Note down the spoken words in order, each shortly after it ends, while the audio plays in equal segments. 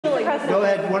Go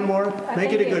ahead, one more.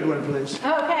 Make it a good one, please.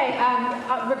 Okay.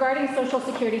 Regarding Social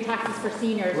Security taxes for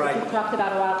seniors, right, which we've talked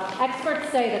about a while, experts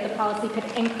say that the policy could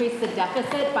increase the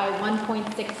deficit by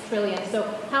 $1.6 trillion. So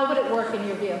how would it work in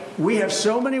your view? We have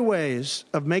so many ways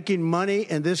of making money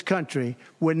in this country.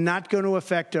 We're not going to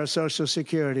affect our Social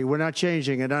Security. We're not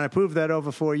changing it. And I proved that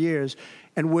over 4 years.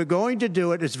 And we're going to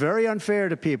do it. It's very unfair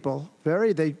to people.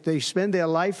 They spend their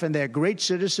life and they're great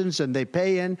citizens and they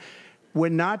pay in. We're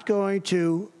not going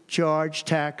to charge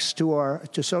tax to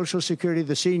Social Security,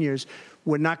 the seniors.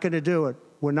 We're not going to do it.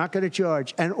 We're not going to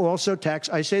charge. And also tax.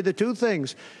 I say the two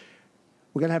things.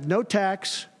 We're going to have no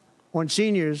tax on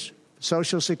seniors,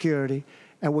 Social Security,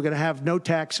 and we're going to have no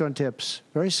tax on tips.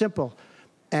 Very simple.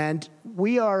 And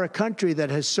we are a country that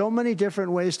has so many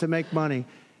different ways to make money.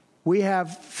 We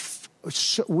have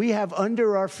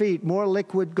under our feet more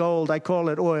liquid gold, I call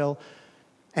it oil,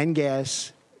 and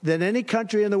gas, than any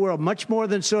country in the world, much more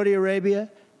than Saudi Arabia,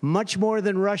 much more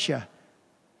than Russia.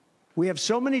 We have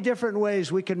so many different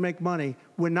ways we can make money.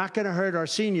 We're not going to hurt our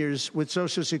seniors with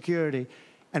Social Security,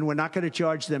 and we're not going to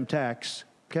charge them tax.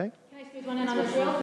 Okay? Can I squeeze one in on Israel?